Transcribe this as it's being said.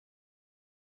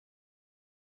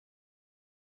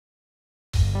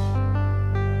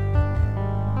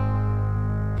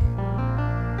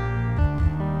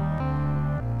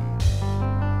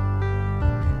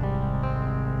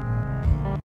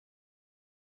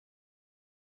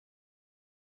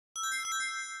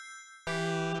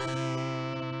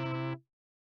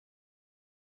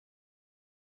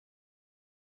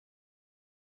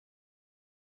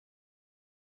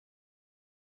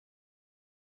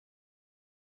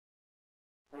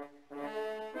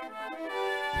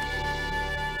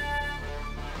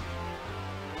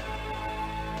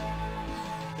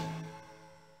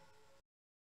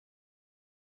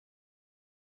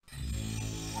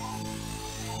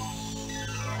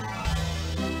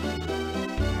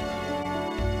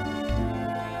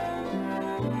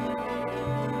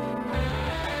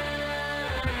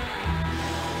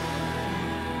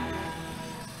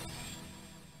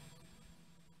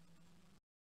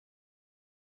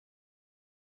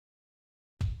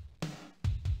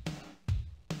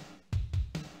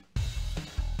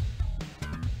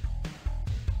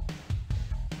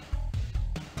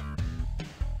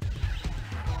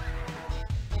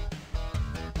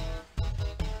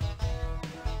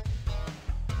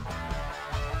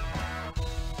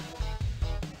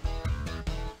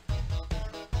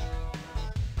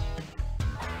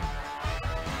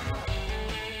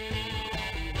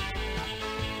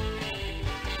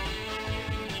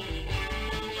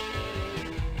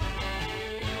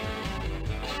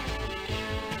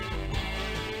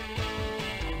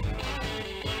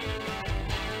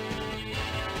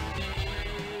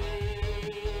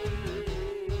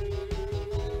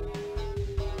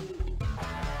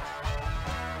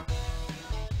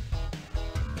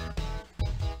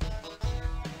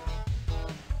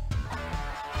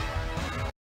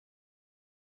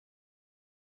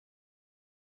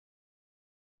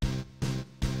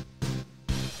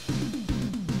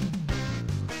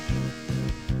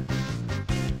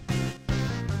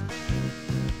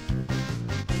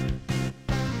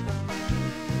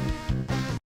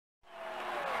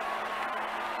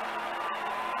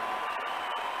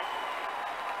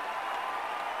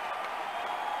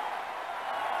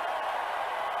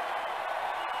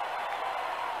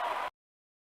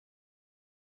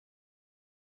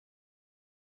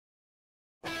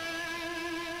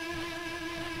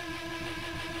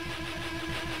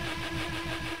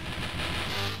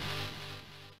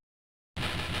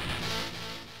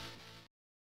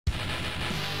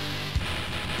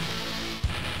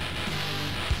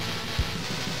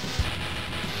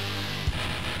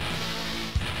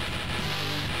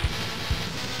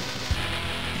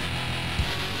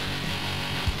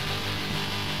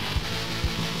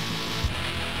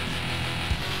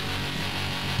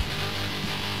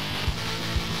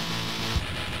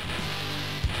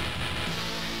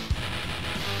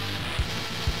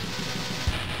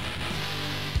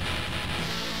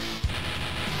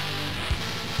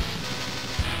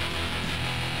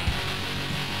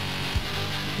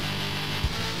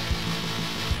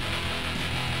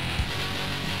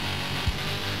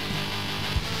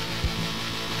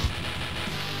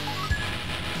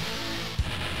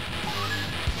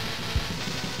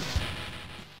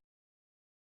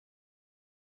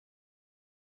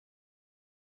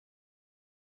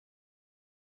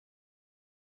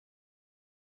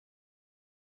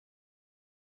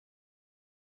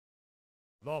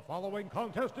The following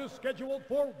contest is scheduled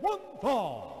for one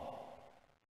fall.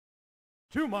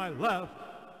 To my left,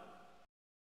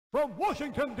 from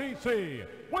Washington, D.C.,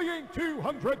 weighing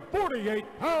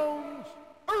 248 pounds,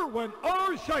 Erwin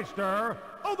R. Shyster,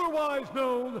 otherwise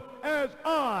known as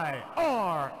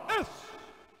IRS.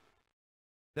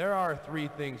 There are three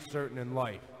things certain in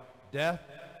life: death,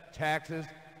 taxes,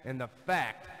 and the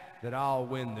fact that I'll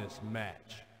win this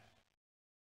match.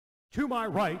 To my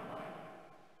right,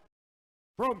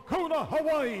 from Kona,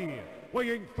 Hawaii,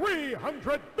 weighing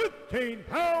 315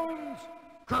 pounds,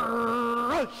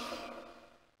 Crush.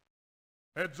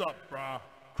 Heads up, brah.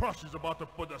 Crush is about to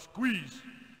put a squeeze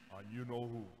on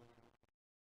you-know-who.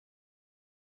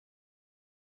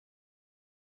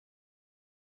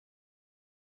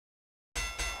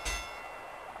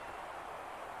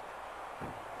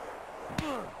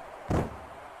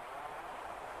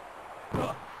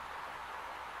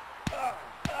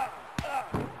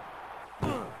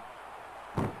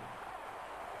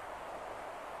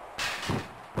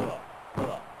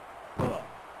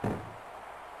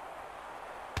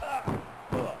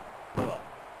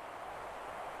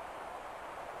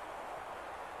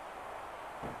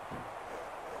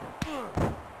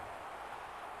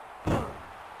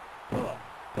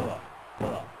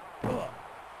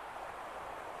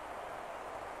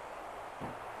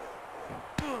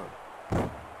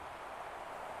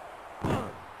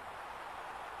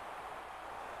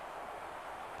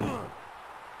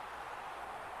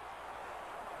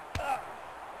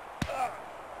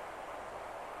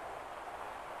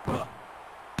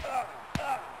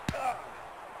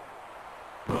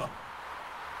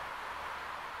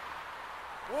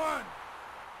 One,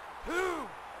 two,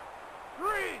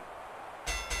 three.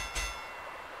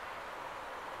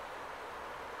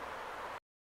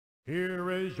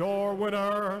 Here is your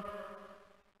winner,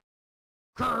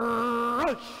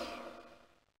 Crush!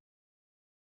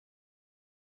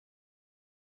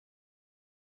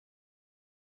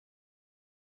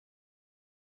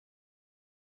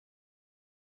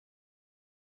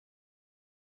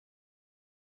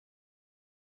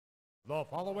 The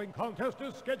following contest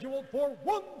is scheduled for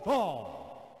one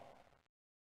fall.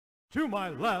 To my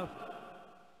left,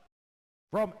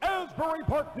 from Asbury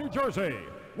Park, New Jersey,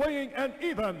 weighing an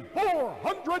even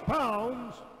 400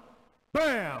 pounds,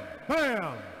 Bam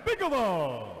Bam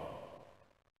Bigelow.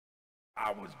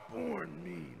 I was born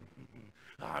mean.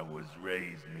 I was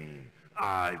raised mean.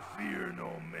 I fear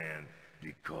no man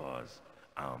because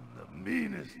I'm the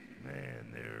meanest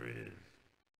man there is.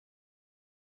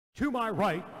 To my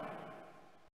right,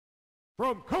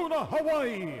 from Kona,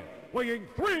 Hawaii, weighing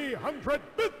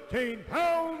 315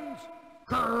 pounds,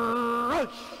 Crush!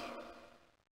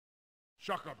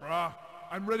 Shaka, brah.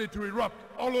 I'm ready to erupt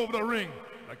all over the ring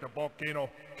like the volcano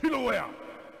Kilauea.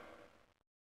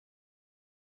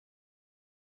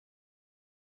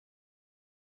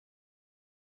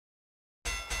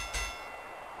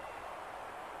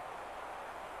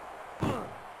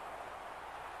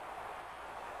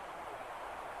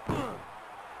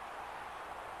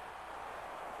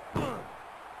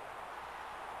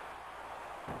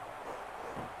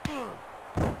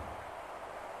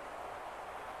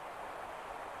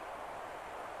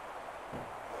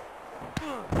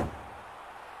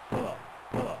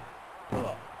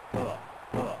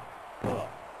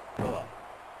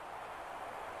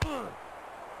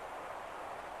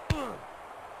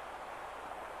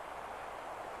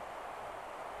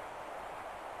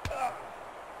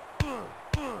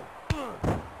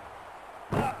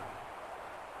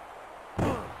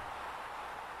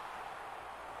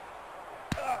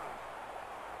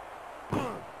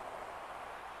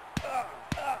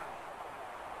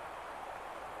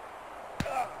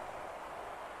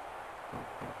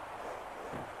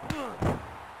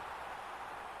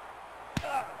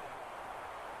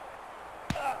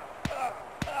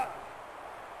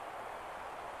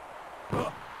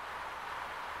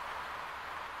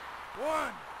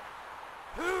 One,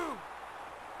 two,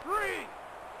 three.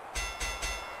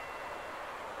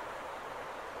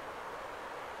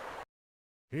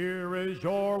 Here is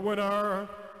your winner,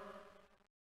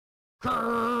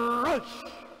 Crush!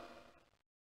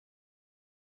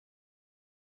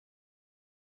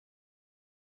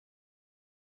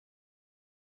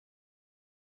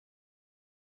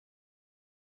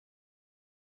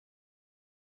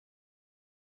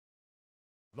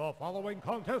 The following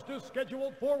contest is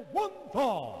scheduled for one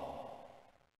fall.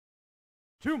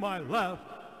 To my left,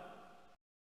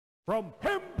 from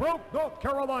Pembroke, North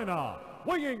Carolina,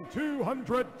 weighing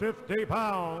 250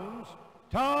 pounds,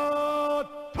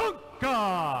 Tatanka.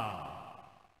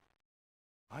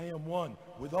 I am one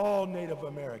with all Native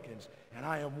Americans, and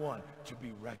I am one to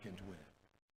be reckoned with.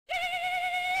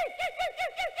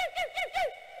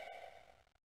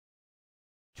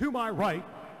 To my right,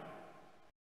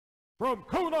 from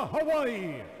Kona,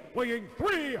 Hawaii, weighing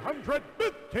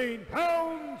 315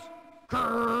 pounds,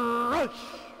 Crush!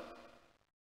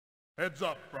 Heads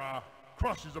up, brah.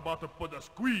 Crush is about to put a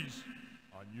squeeze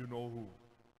on you-know-who.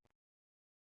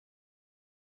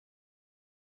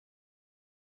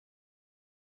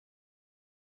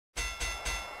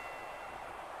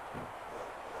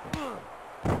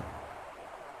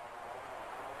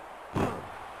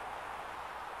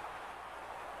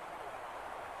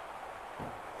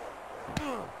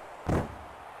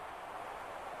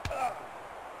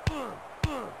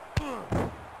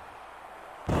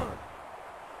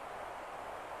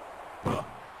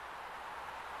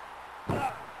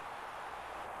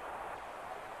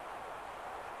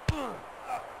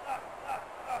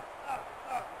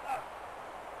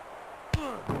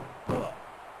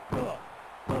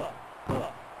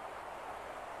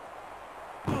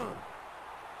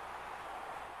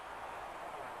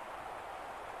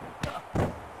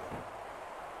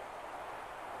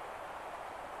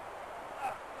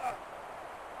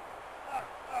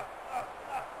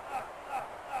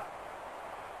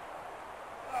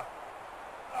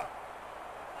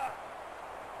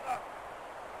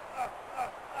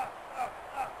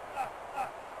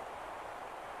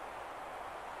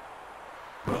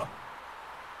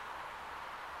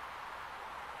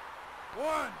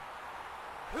 One,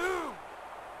 two,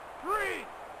 three.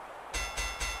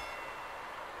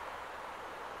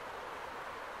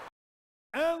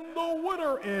 And the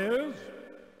winner is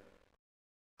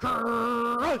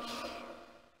Crush!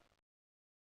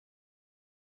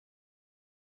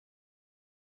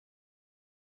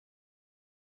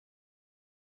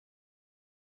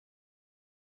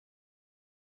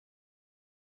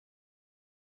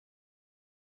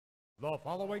 The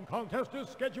following contest is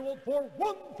scheduled for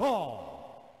one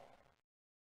fall.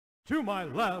 To my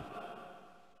left,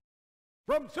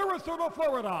 from Sarasota,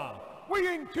 Florida,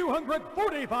 weighing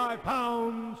 245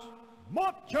 pounds,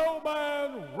 Macho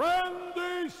Man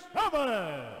Randy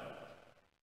Savage.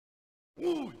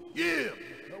 Ooh, yeah!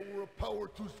 Power of power,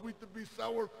 too sweet to be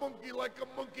sour, funky like a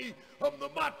monkey. I'm the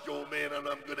Macho Man and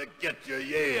I'm gonna get you,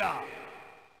 yeah!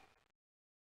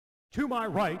 To my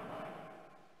right,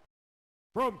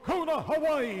 from Kona,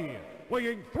 Hawaii,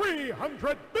 weighing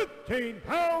 315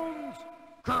 pounds,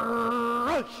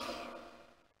 Crush.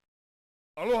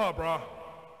 Aloha, brah.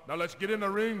 Now let's get in the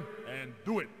ring and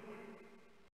do it.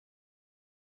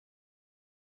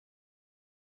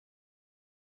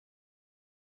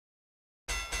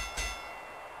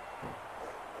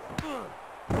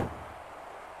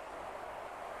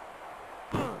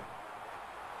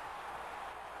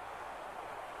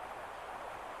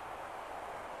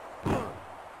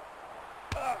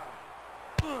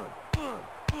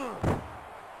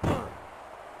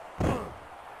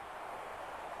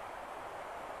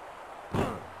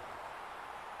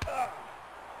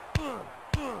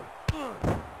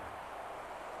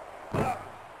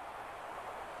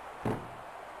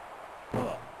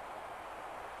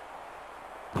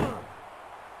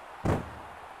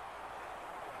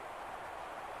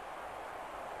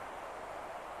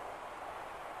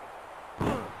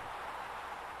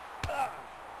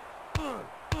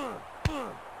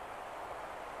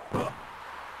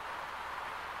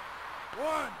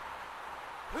 One,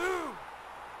 two.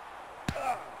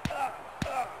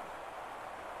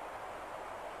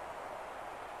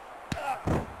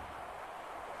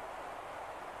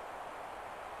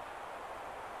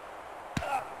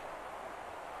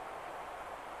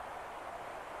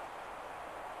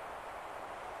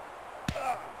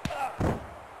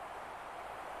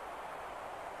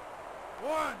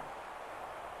 One.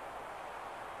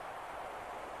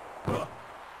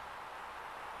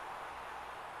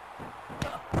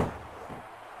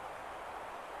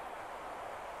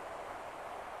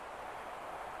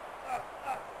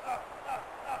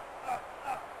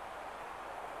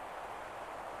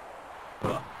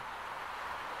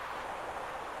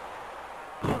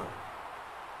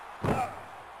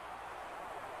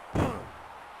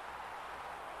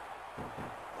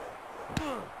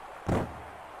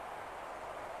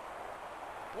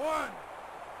 One,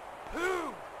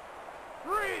 two,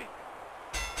 three.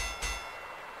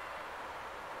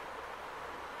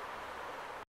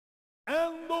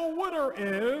 And the winner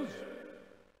is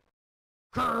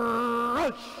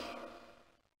Crush.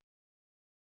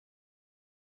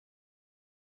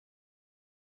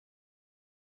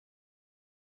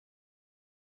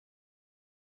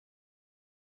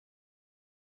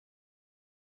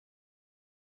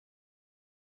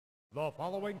 The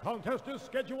following contest is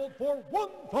scheduled for one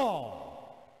fall.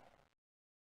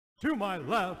 To my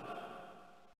left,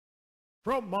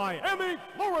 from Miami,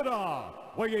 Florida,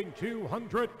 weighing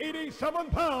 287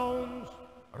 pounds,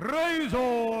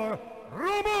 Razor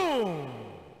Ramon.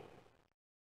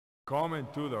 Come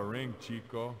into the ring,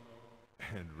 Chico,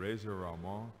 and Razor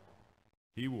Ramon,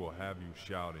 he will have you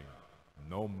shouting,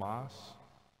 "No mas"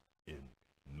 in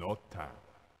no time.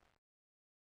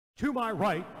 To my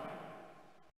right,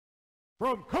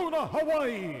 from Kona,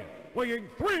 Hawaii, weighing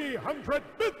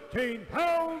 315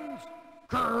 pounds,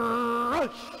 Crush.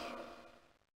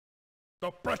 The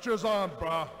pressure's on,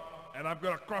 brah, and I'm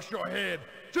gonna crush your head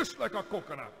just like a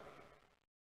coconut.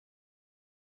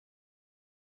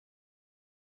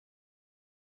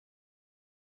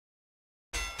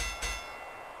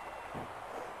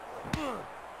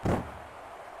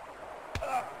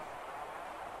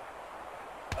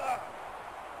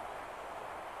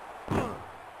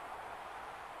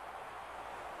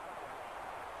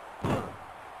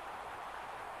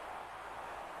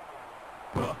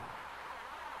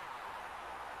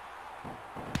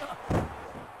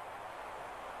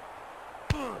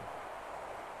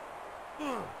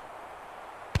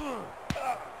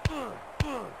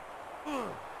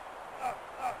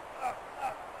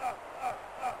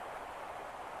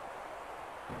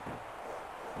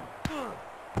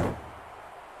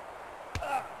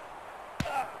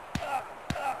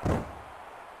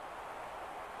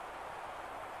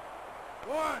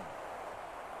 One,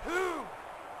 two.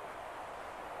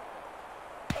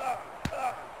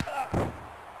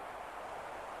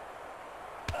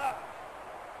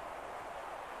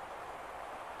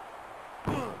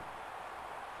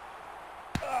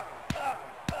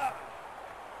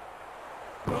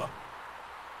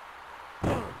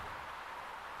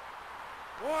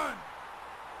 One,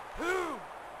 two,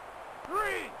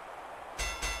 three.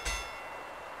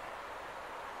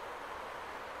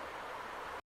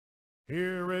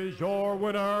 Here is your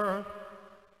winner,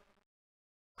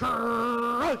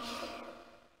 Crush!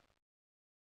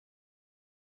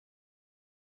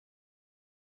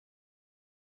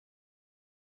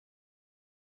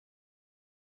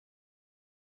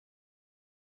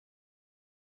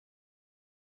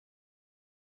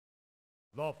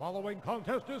 The following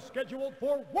contest is scheduled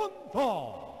for one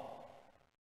fall.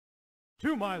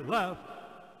 To my left,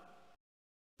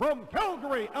 from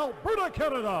Calgary, Alberta,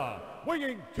 Canada,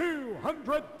 weighing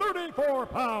 234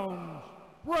 pounds,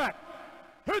 Bret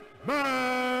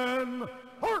Hitman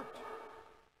Hart.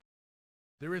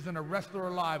 There isn't a wrestler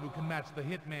alive who can match the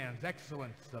Hitman's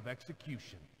excellence of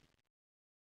execution.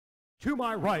 To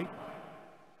my right,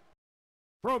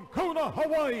 from Kona,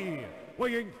 Hawaii,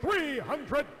 weighing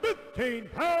 315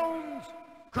 pounds,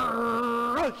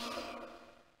 Crush!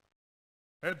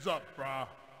 Heads up, brah.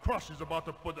 Crush is about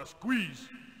to put a squeeze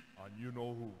on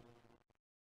you-know-who.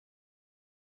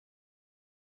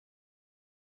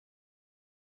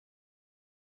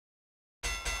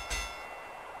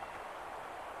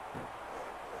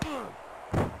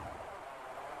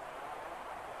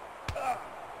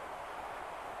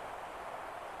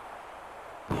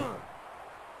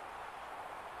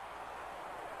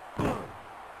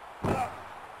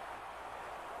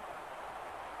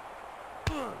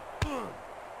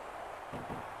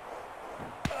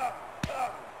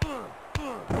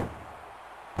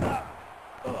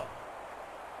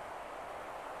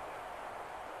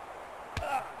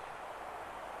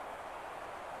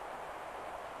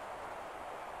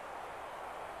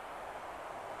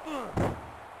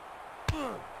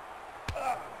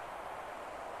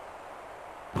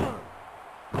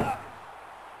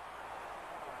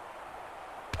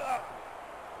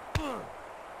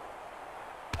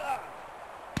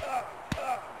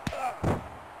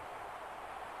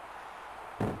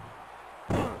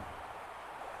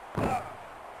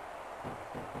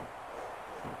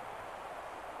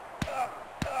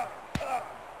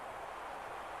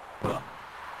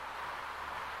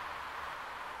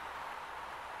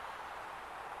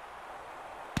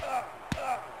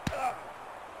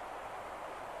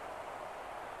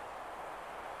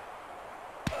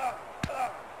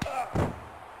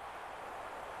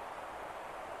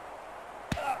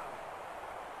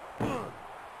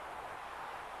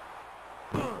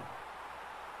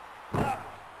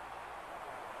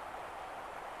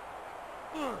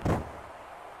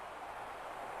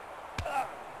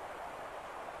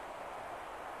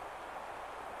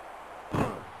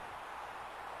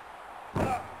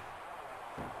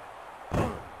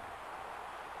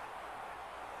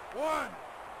 One,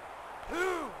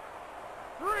 two,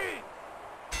 three.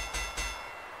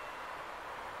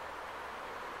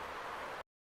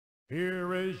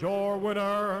 Here is your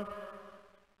winner,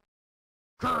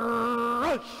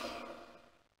 Crush!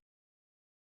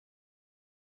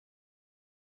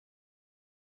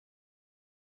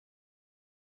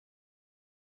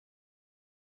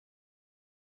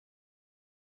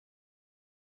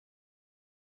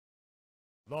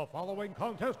 The following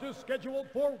contest is scheduled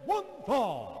for one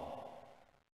fall.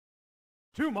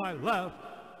 To my left,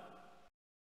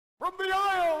 from the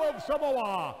Isle of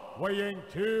Samoa, weighing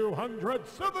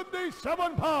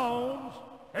 277 pounds,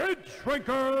 Head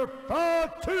Shrinker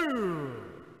Fatu.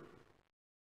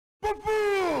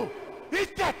 Boo-boo!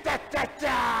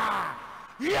 Is-da-da-da-da!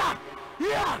 Yeah!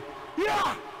 Yeah!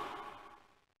 Yeah!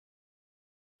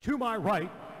 To my right,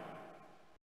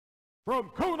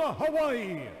 from Kona,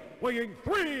 Hawaii, weighing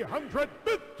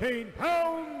 315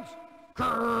 pounds,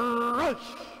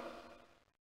 Crush!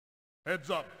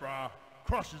 Heads up, brah.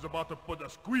 Crush is about to put a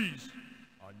squeeze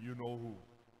on you-know-who.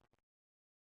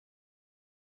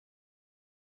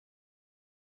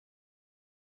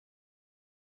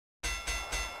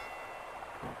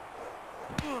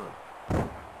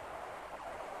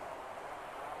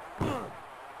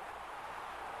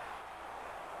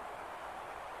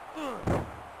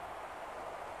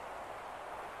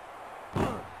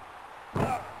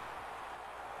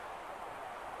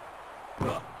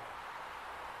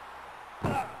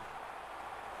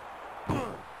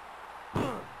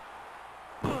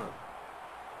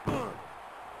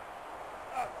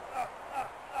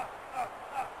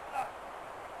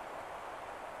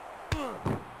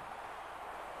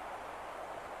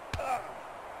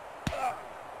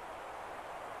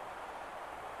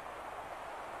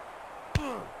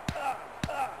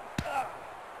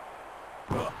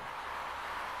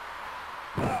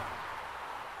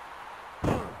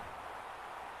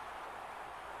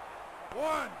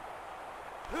 One,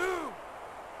 two,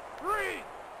 three.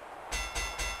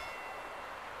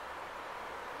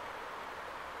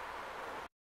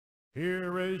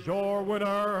 Here is your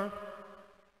winner,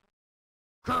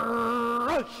 Crush!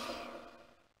 Crush!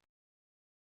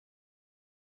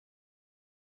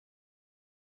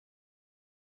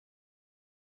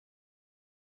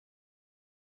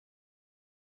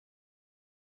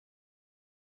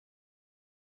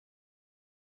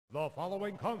 The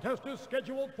following contest is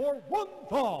scheduled for one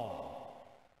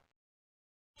fall.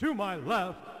 To my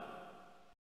left,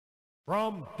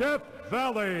 from Death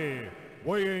Valley,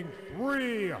 weighing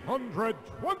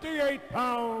 328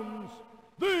 pounds,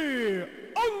 The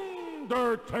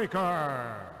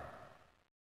Undertaker.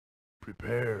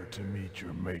 Prepare to meet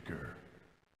your maker,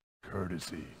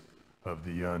 courtesy of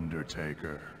The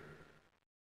Undertaker.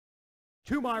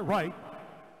 To my right,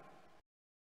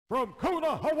 from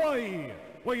Kona, Hawaii,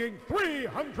 weighing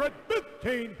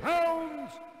 315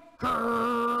 pounds,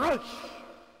 Crush.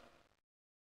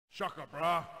 Shaka,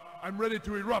 brah. I'm ready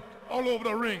to erupt all over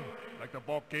the ring like the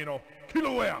volcano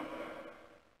Kilauea.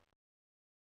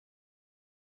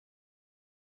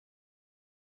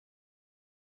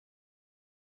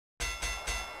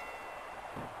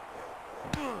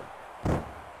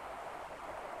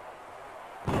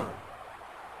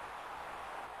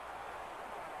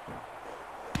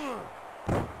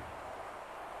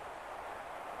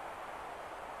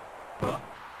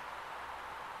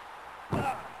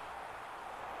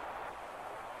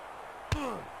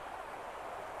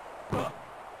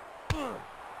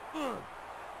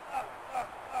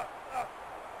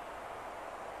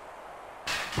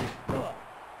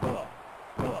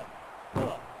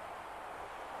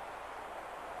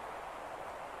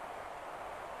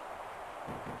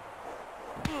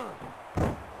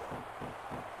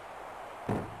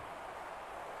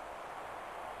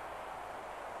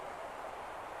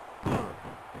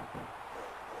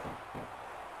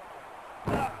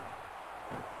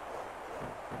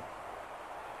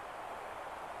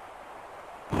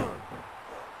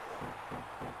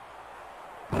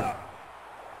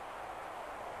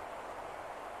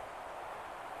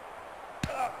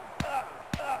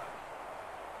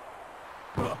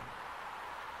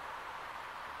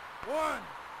 One,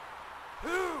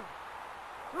 two,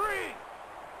 three.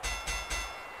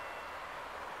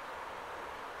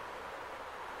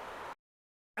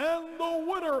 And the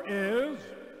winner is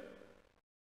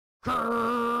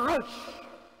Crush.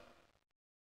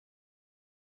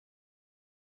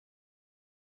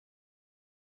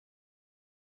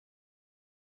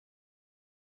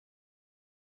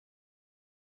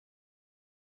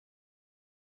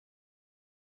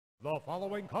 The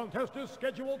following contest is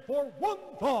scheduled for one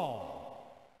fall.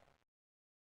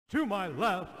 To my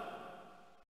left,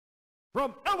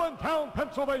 from Allentown,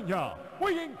 Pennsylvania,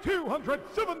 weighing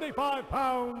 275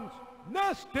 pounds,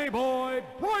 Nasty Boy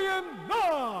Brian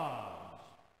Knobbs.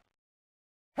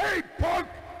 Hey, punk!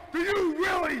 Do you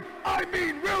really, I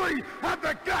mean really, have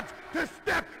the guts to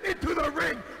step into the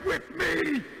ring with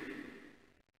me?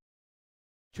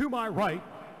 To my right,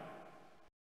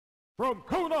 from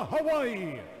Kona,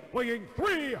 Hawaii, weighing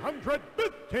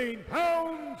 315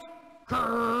 pounds,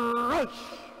 Crush.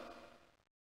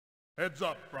 Heads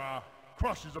up, brah.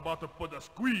 Crush is about to put a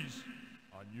squeeze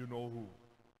on you-know-who.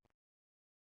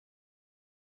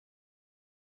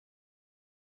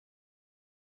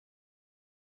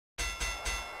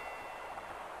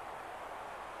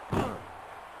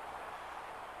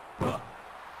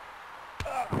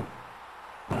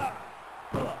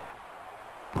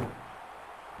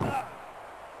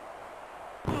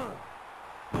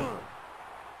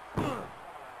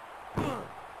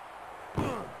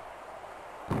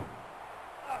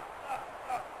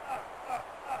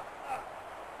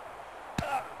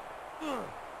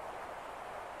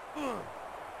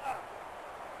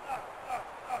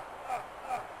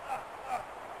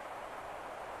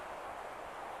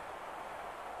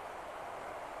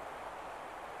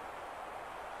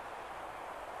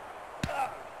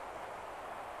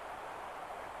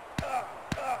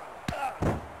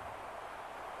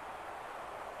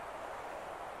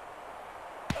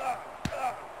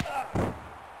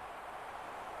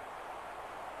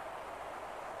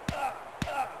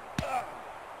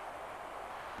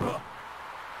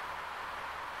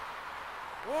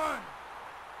 One,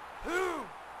 two,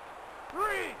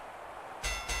 three.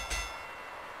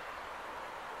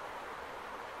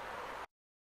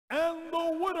 And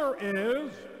the winner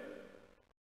is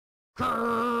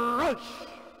Crush.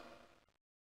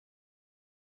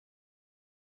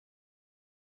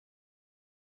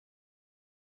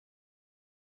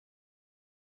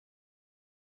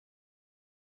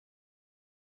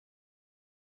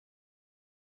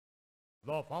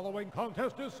 The following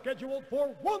contest is scheduled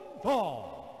for one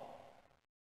fall.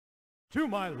 To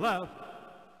my left,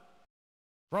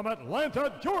 from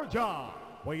Atlanta, Georgia,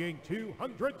 weighing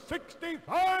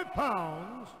 265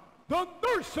 pounds, the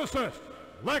narcissist,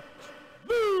 Lex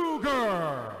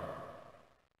Luger.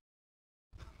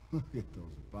 Look at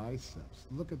those biceps.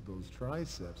 Look at those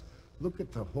triceps. Look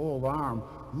at the whole arm.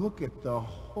 Look at the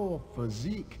whole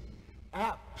physique.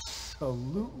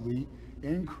 Absolutely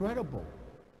incredible.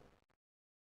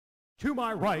 To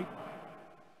my right,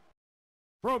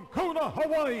 from Kona,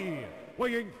 Hawaii,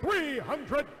 weighing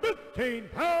 315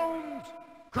 pounds,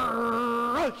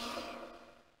 Crush.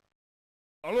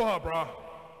 Aloha, brah.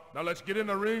 Now let's get in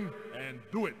the ring and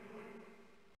do it.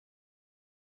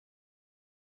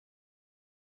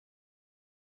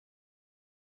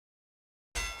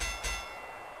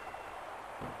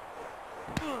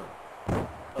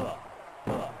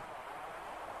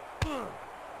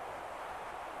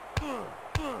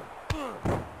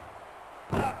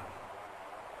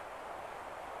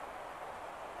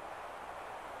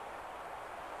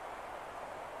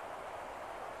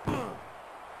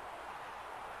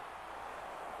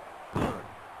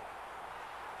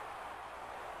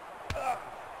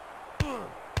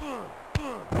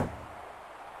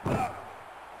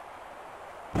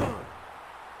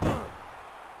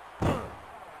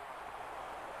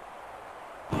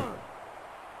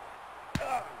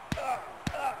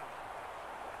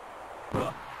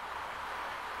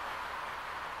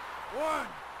 One.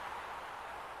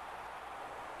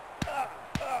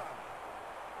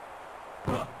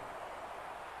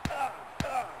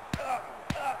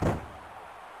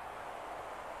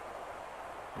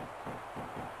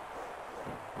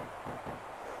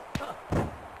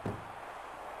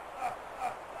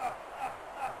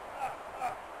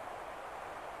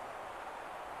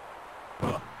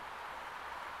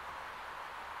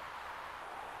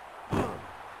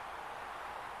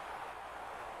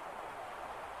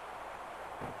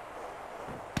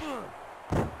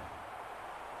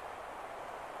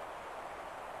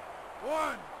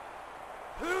 One,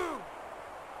 two,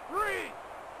 three.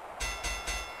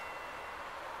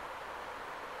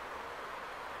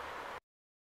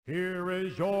 Here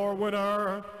is your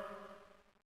winner,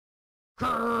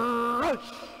 Crush.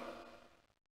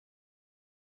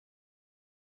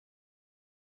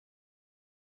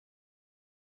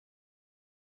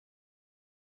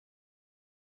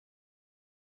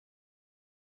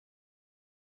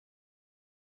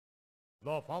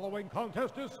 The following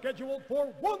contest is scheduled for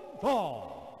one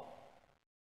fall.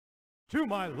 To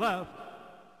my left,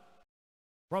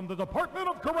 from the Department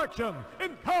of Correction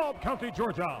in Cobb County,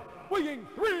 Georgia, weighing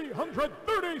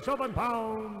 337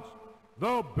 pounds,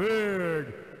 the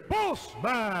Big Boss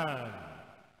Man.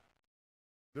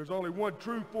 There's only one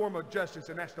true form of justice,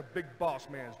 and that's the big boss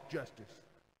man's justice.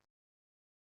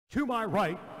 To my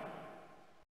right,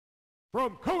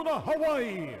 from Kona,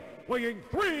 Hawaii, weighing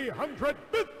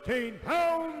 315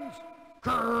 pounds,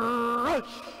 Crush.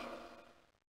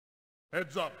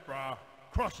 Heads up, brah.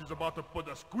 Crush is about to put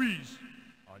a squeeze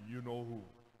on you-know-who.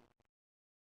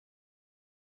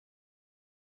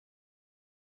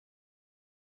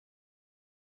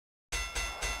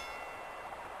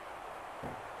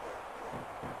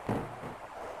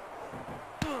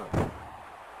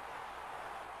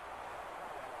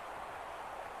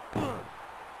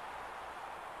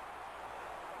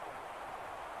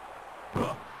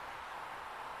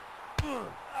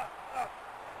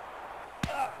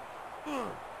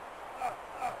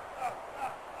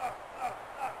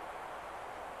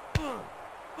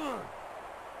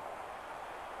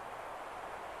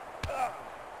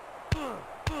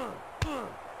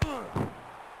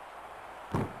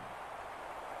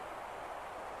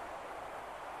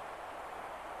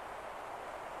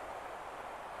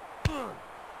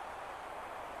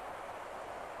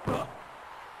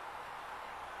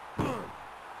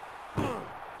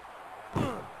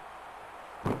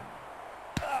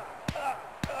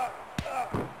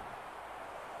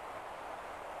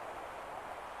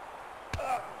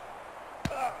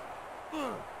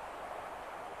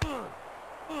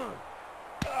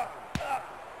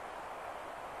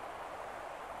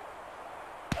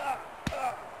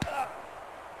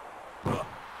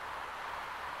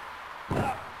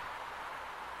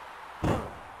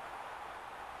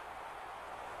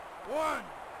 One,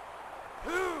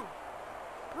 two,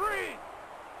 three.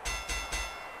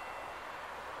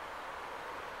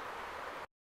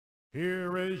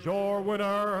 Here is your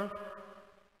winner,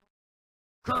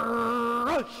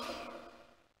 Crush.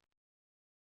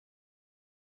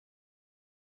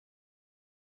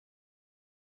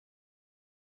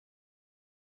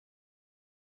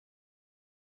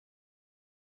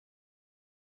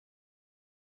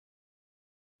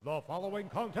 The following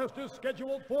contest is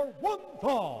scheduled for one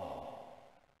fall.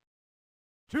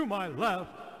 To my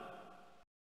left,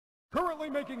 Currently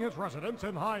making his residence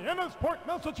in Hyannisport,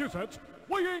 Massachusetts,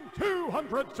 weighing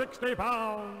 260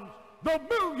 pounds, the $1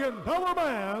 Million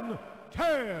Man,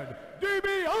 Ted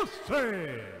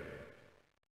DiBiase.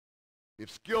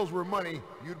 If skills were money,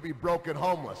 you'd be broke and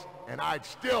homeless, and I'd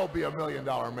still be $1 million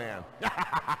man.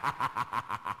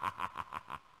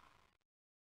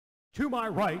 To my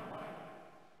right,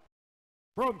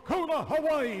 from Kona,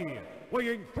 Hawaii,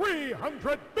 weighing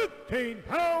 315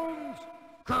 pounds,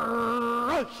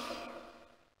 Crush.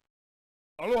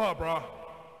 Aloha, brah.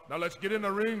 Now let's get in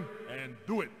the ring and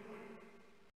do it.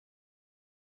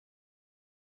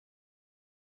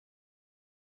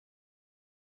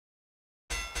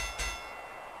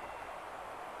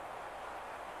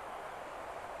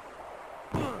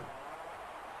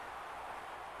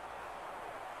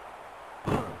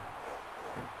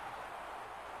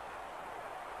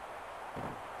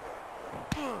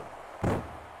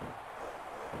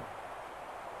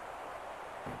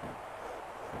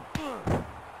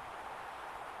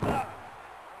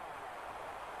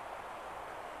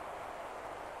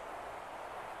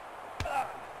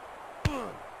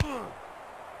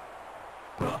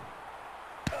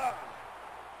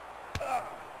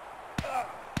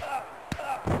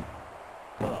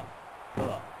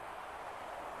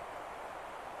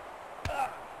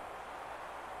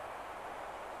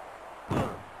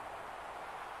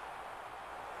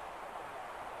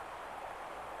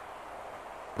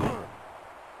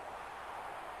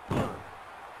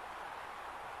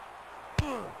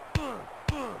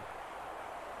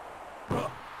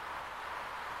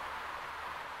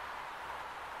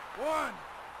 One,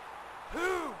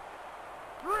 two,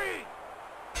 three.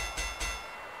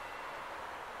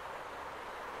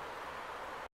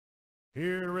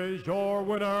 Here is your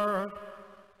winner,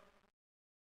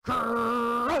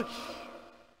 Crush.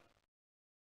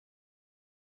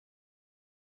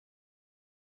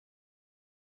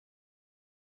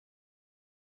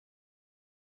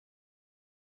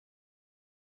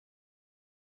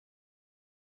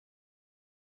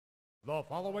 The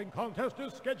following contest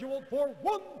is scheduled for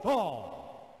one fall.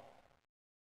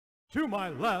 To my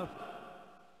left,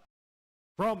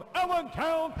 from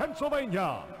Allentown,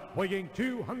 Pennsylvania, weighing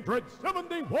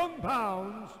 271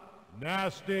 pounds,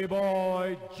 Nasty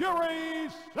Boy Jerry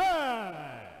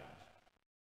Sags.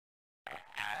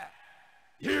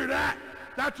 Hear that?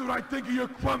 That's what I think of your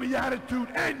crummy attitude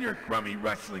and your crummy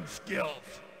wrestling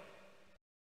skills.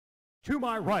 To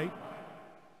my right,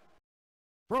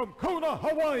 from Kona,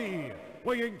 Hawaii,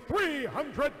 weighing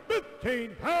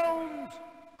 315 pounds,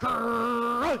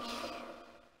 Crush.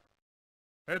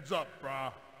 Heads up,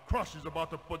 brah. Crush is about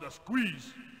to put a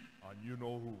squeeze on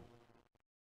you-know-who.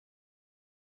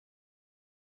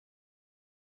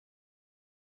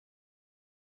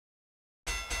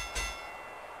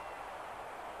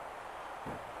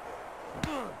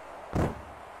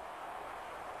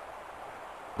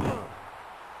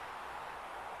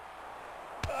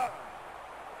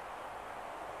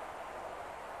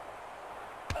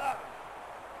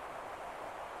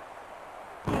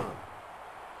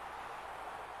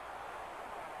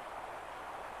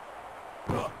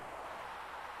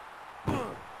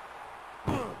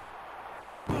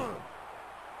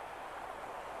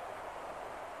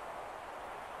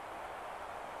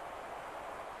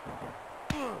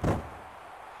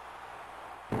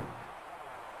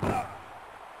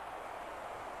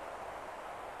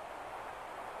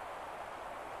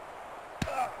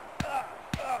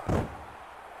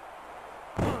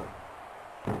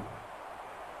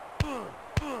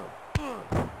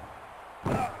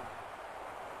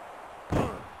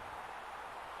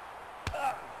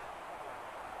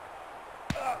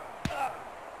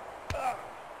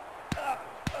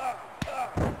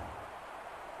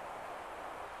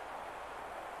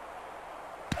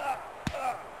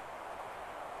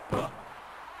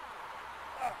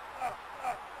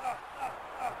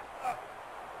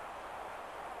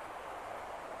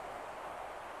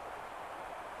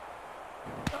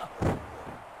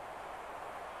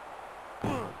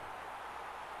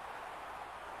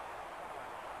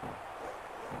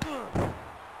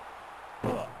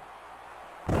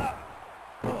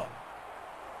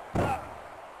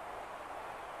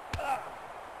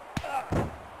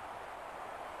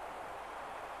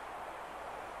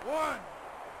 One,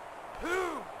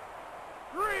 two,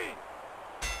 three.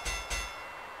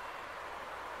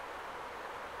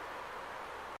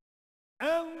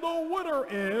 And the winner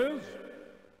is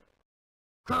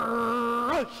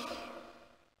Crush.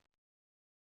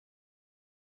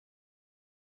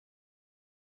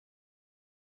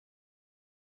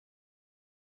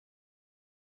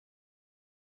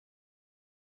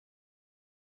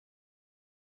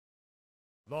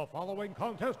 The following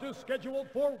contest is scheduled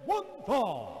for one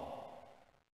fall.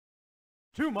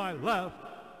 To my left,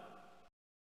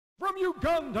 from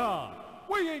Uganda,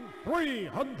 weighing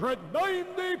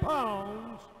 390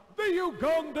 pounds, the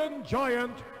Ugandan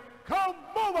giant,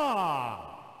 Kamala.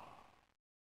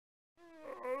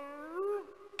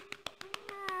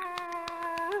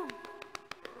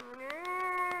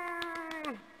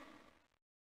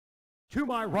 To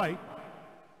my right,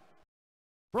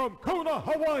 from Kona,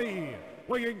 Hawaii,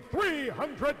 weighing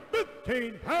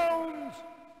 315 pounds,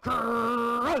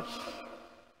 Crush.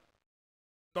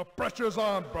 The pressure's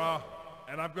on, brah,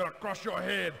 and I'm gonna crush your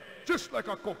head just like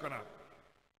a coconut.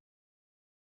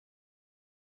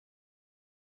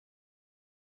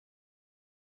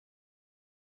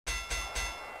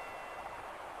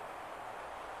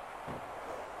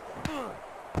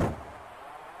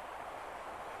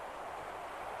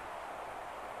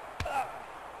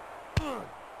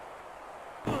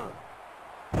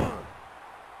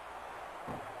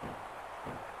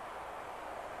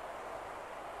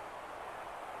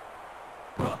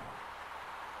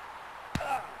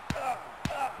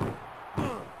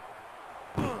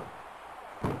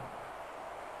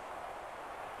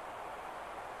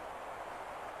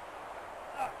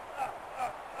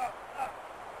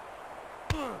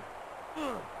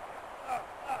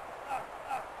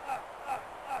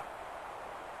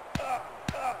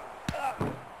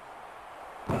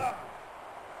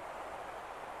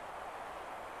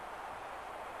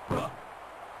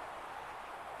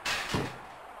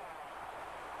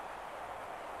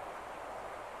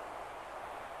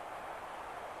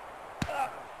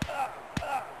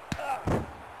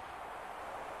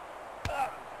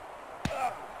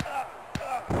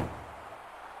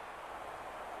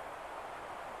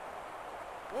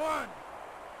 One,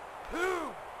 two.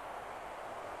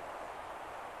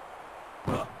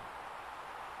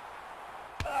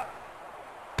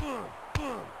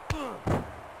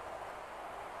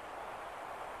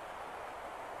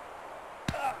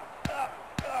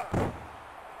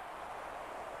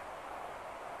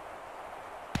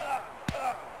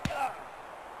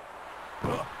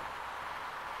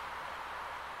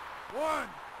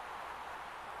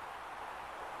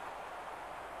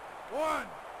 One,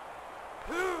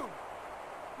 two,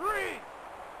 three.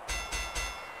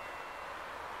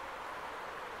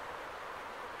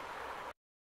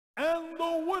 And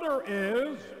the winner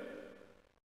is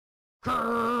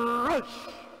Crush.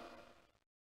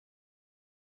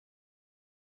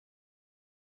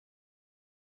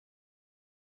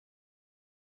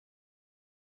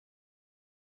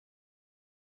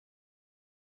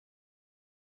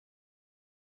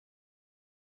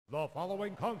 The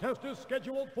following contest is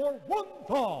scheduled for one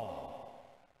fall.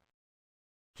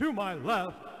 To my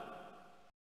left,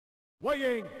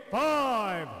 weighing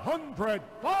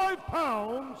 505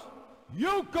 pounds,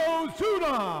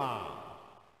 Yokozuna.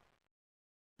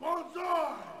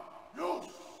 Banzai! Yes!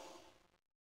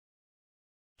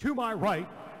 To my right,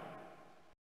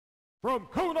 from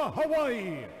Kona,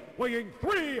 Hawaii, weighing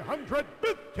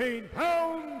 315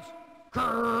 pounds,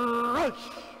 Crush.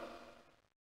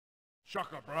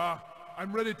 Shaka, brah.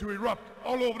 I'm ready to erupt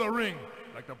all over the ring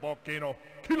like the volcano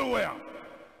Kilauea.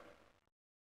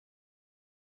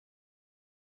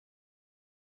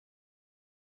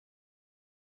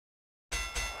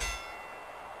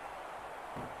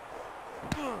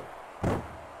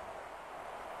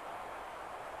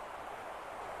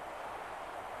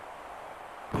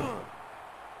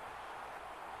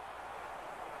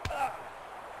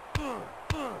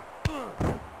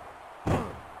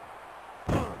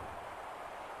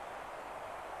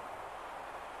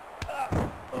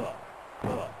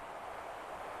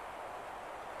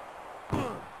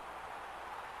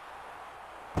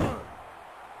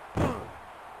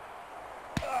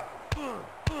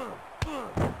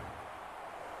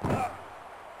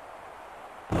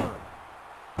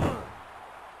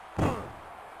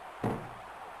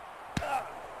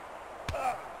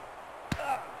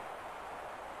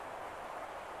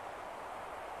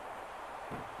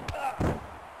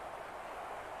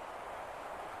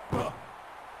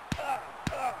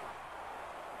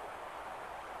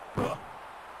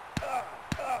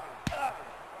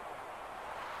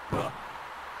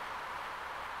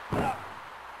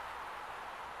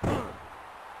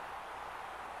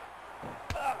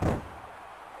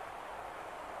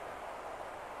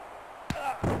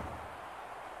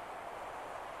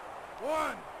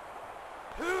 One,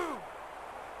 two,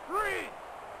 three.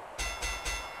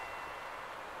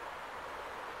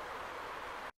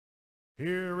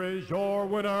 Here is your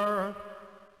winner,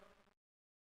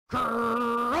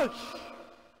 Crush.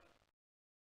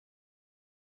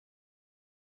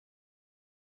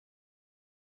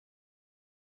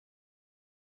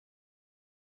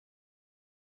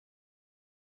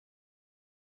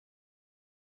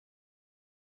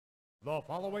 The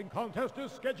following contest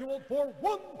is scheduled for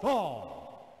one fall.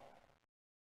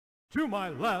 To my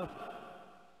left,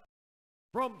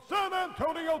 from San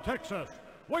Antonio, Texas,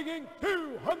 weighing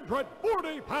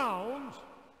 240 pounds,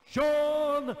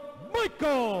 Shawn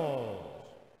Michaels.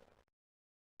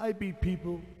 I beat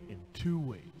people in two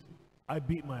ways. I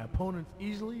beat my opponents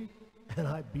easily, and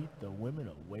I beat the women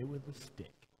away with a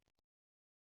stick.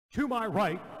 To my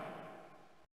right,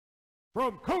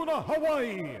 from Kona,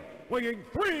 Hawaii, weighing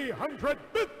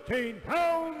 315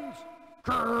 pounds,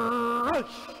 Crush.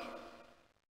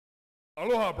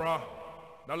 Aloha, brah.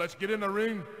 Now let's get in the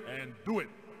ring and do it.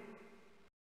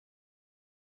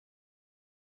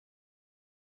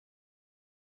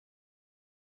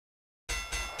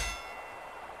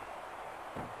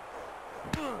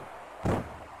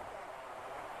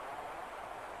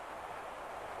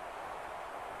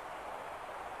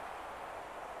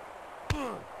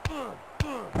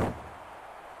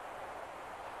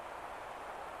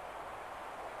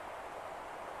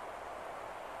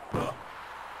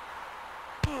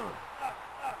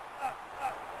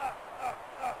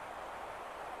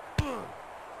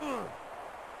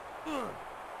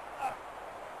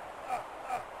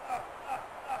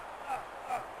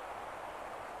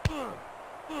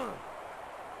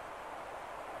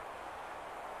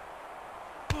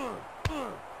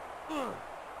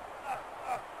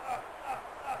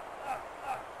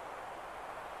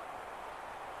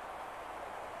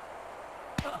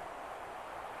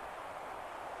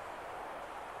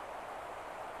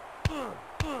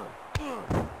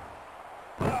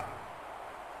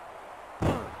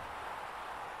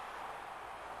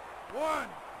 One.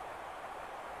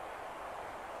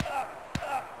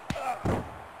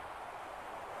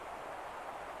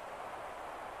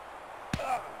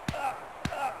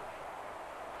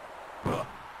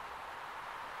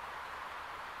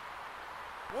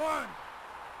 One,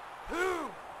 two,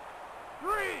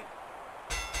 three.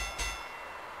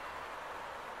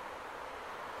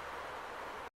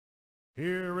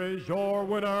 Here is your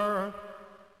winner,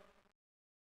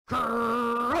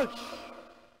 Crush.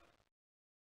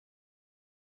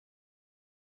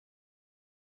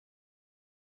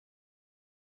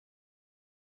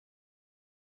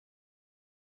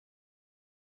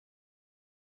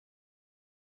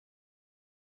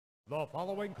 The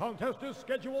following contest is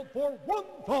scheduled for one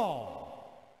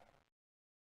fall.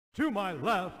 To my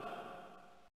left,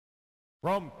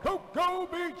 from Cocoa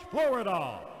Beach,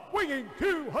 Florida, weighing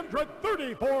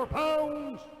 234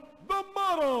 pounds, the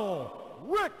model,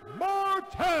 Rick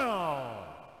Martel.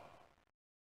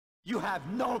 You have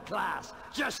no class,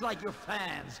 just like your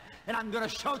fans. And I'm gonna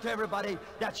show to everybody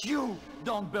that you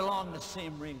don't belong in the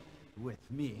same ring with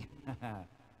me.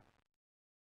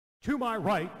 To my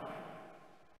right,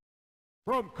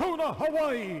 from Kona,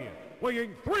 Hawaii,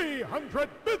 weighing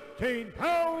 315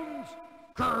 pounds,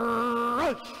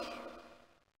 Crush.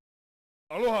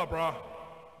 Aloha, brah.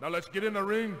 Now let's get in the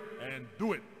ring and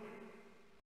do it.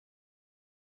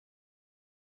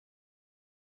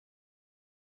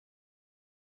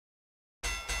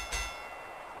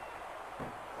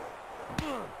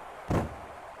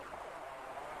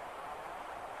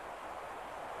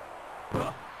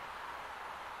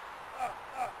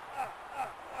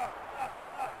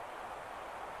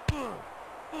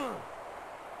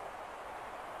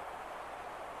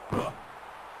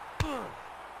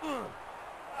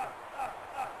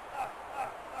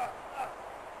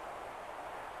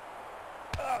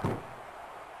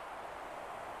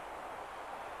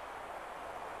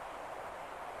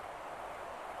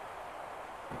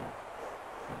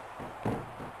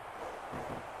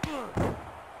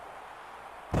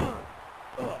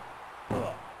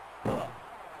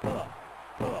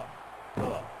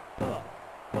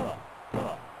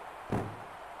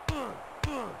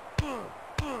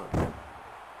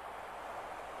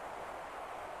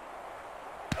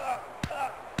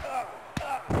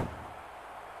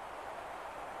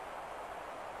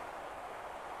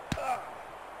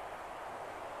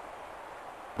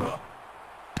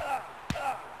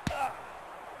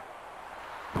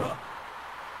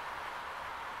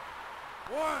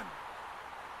 One,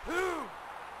 two,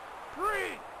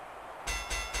 three.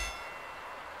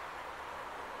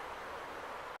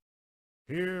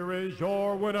 Here is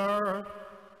your winner,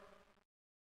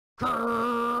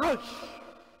 Crush.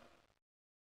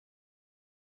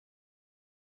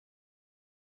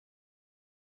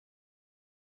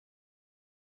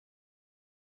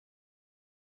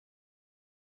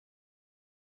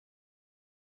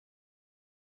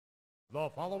 The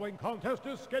following contest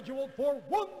is scheduled for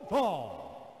one fall.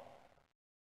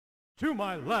 To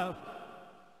my left,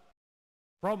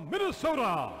 from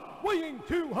Minnesota, weighing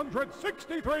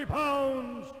 263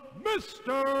 pounds,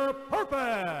 Mr.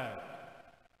 Perfect.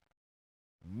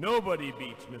 Nobody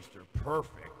beats Mr.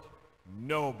 Perfect.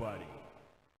 Nobody.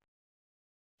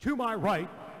 To my right,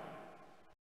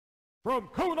 from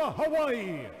Kona,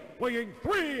 Hawaii, weighing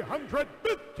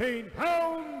 315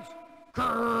 pounds,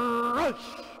 Crush.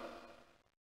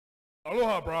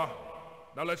 Aloha, brah.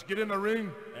 Now let's get in the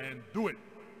ring and do it.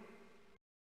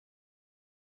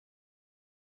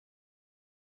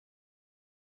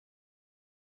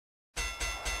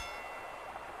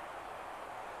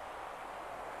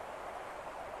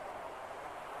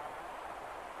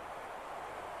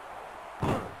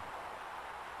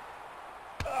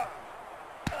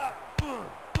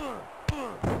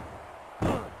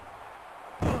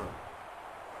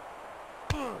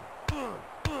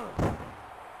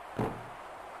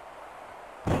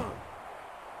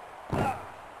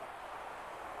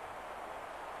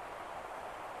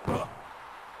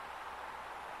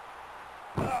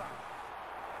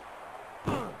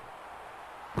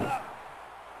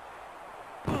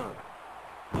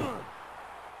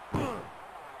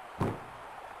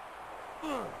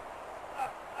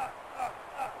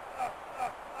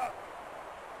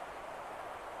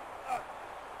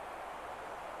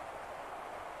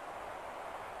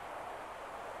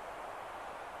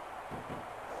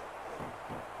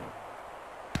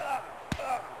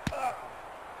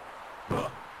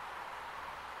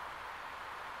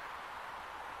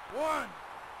 One,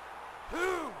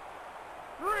 two,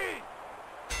 three.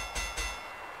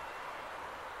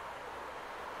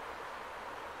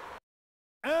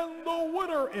 And the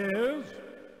winner is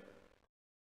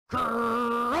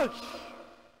Crush.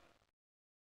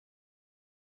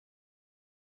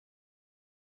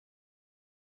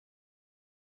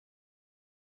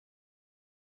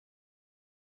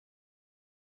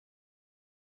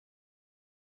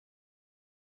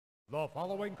 The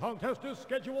following contest is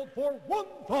scheduled for one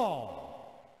fall.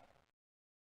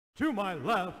 To my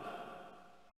left,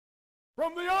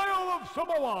 from the Isle of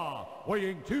Samoa,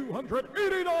 weighing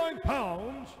 289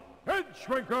 pounds, head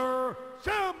shrinker,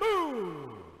 Samu.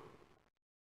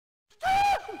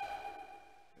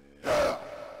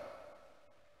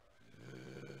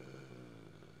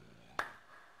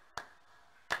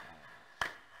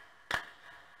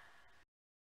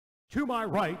 To my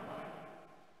right,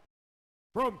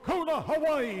 from Kona,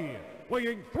 Hawaii,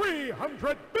 weighing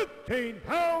 315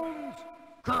 pounds,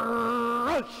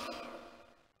 Crush.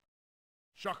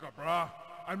 Shaka, brah.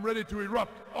 I'm ready to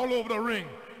erupt all over the ring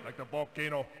like the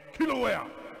volcano Kilauea.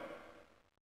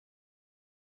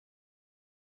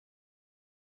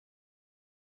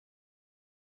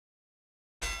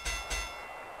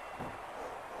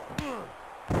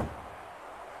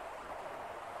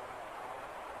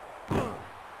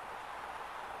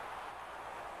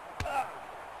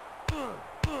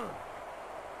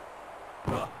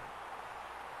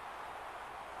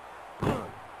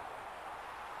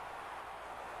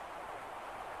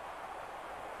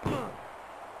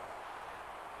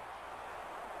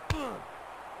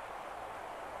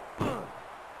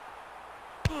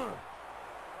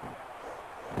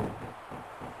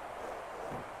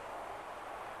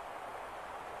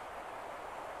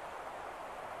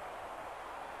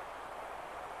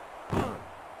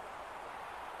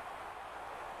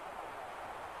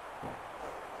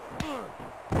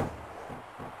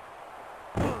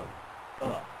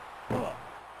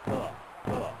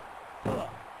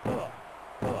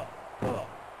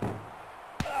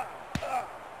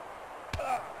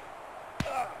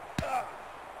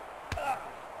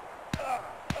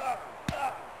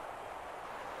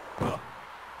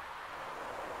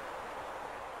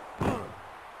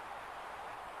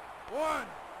 One,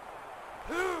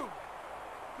 two,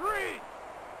 three.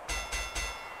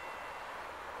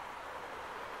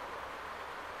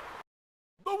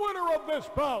 The winner of this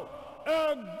bout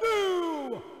and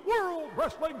new World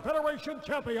Wrestling Federation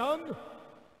champion,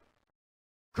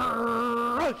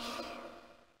 Crush.